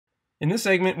In this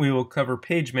segment, we will cover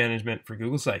page management for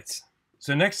Google Sites.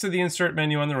 So next to the Insert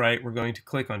menu on the right, we're going to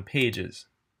click on Pages.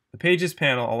 The Pages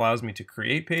panel allows me to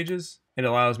create pages, it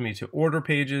allows me to order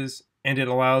pages, and it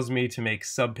allows me to make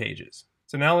subpages.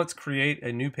 So now let's create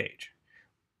a new page.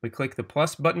 We click the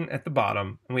plus button at the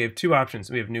bottom, and we have two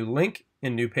options. We have New Link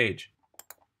and New Page.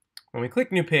 When we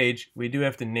click New Page, we do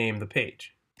have to name the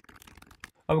page.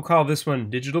 I will call this one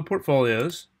Digital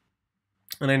Portfolios,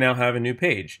 and I now have a new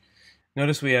page.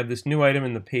 Notice we have this new item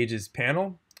in the Pages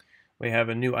panel. We have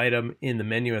a new item in the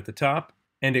menu at the top,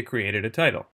 and it created a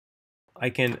title. I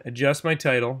can adjust my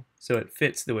title so it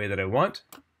fits the way that I want,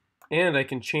 and I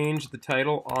can change the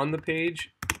title on the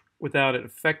page without it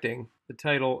affecting the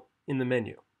title in the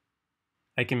menu.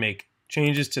 I can make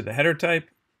changes to the header type,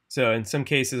 so in some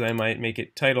cases I might make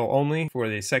it title only for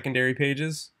the secondary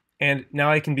pages, and now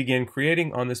I can begin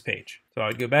creating on this page. So I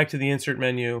would go back to the Insert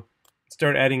menu,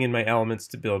 start adding in my elements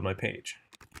to build my page.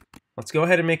 Let's go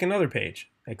ahead and make another page.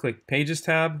 I click Pages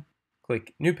tab,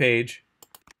 click New Page.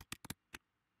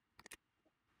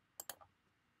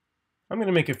 I'm going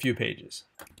to make a few pages.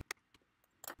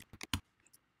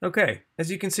 Okay,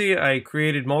 as you can see, I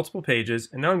created multiple pages,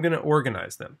 and now I'm going to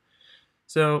organize them.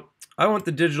 So I want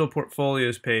the Digital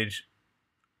Portfolios page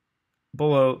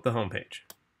below the home page.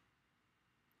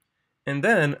 And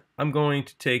then I'm going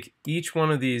to take each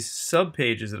one of these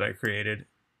sub-pages that I created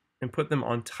and put them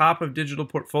on top of Digital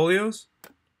Portfolios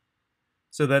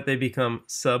so that they become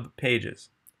sub-pages.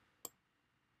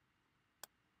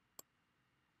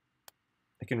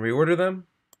 I can reorder them.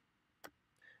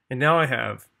 And now I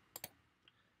have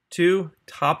two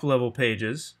top-level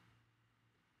pages,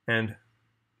 and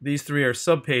these three are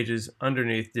sub-pages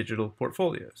underneath Digital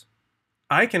Portfolios.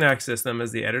 I can access them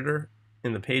as the editor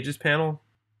in the Pages panel,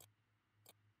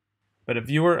 but a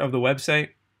viewer of the website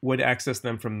would access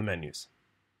them from the menus.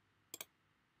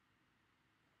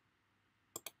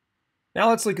 Now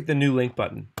let's look at the New Link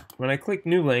button. When I click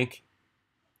New Link,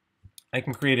 I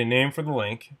can create a name for the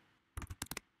link.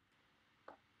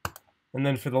 And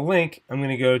then for the link, I'm going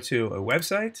to go to a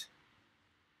website,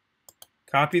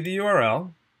 copy the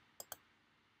URL,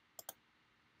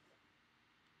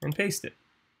 and paste it.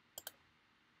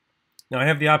 Now I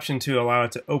have the option to allow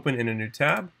it to open in a new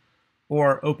tab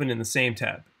or open in the same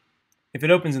tab. If it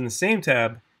opens in the same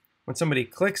tab, when somebody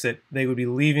clicks it, they would be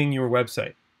leaving your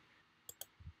website.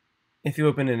 If you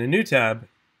open in a new tab,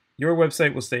 your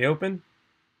website will stay open,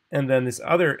 and then this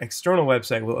other external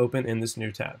website will open in this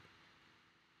new tab.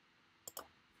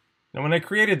 Now when I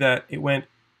created that, it went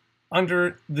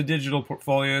under the Digital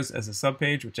Portfolios as a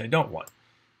subpage, which I don't want.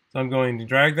 So I'm going to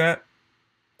drag that,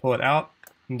 pull it out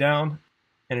and down,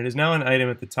 and it is now an item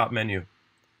at the top menu.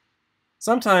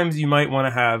 Sometimes you might want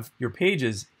to have your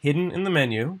pages hidden in the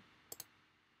menu,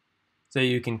 so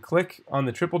you can click on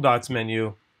the triple dots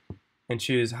menu and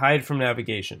choose Hide from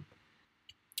Navigation.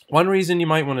 One reason you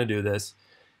might want to do this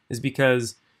is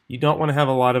because you don't want to have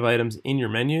a lot of items in your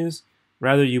menus.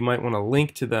 Rather, you might want to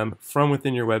link to them from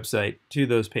within your website to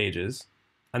those pages.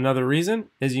 Another reason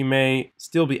is you may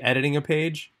still be editing a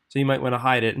page, so you might want to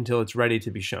hide it until it's ready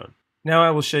to be shown. Now I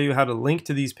will show you how to link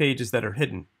to these pages that are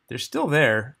hidden. They're still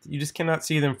there, you just cannot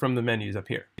see them from the menus up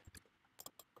here.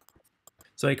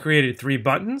 So I created 3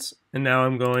 buttons, and now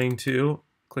I'm going to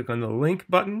click on the link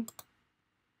button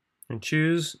and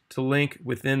choose to link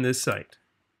within this site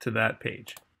to that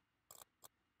page.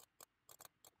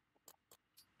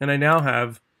 And I now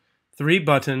have 3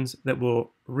 buttons that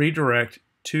will redirect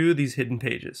to these hidden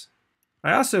pages.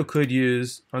 I also could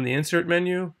use, on the Insert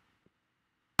menu,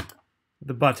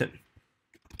 the button.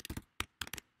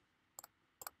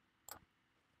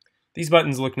 These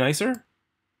buttons look nicer,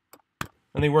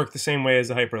 and they work the same way as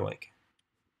a hyperlink.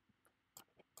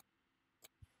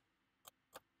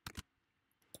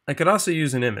 I could also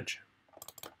use an image.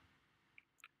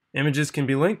 Images can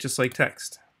be linked just like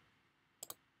text.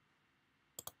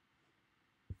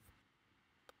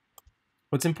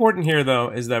 What's important here, though,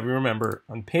 is that we remember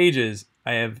on pages,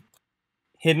 I have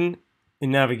hidden in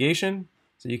navigation,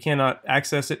 so you cannot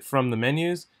access it from the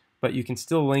menus, but you can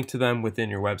still link to them within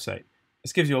your website.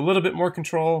 This gives you a little bit more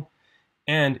control,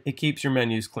 and it keeps your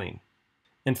menus clean.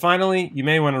 And finally, you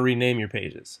may want to rename your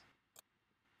pages.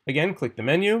 Again, click the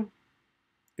menu,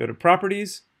 go to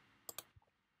Properties,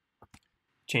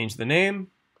 change the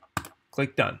name,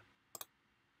 click Done.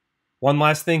 One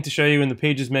last thing to show you in the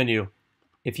Pages menu.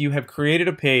 If you have created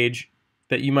a page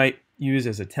that you might use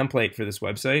as a template for this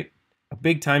website, a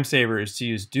big time saver is to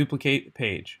use Duplicate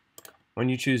Page. When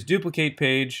you choose Duplicate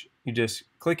Page, you just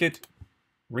click it,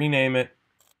 rename it,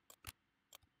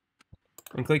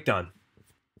 and click Done.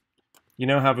 You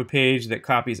now have a page that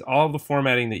copies all of the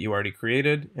formatting that you already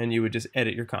created, and you would just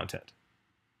edit your content.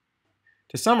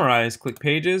 To summarize, click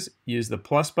Pages, use the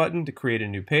plus button to create a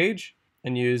new page,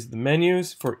 and use the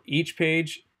menus for each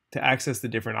page to access the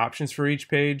different options for each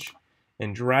page,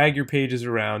 and drag your pages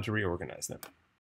around to reorganize them.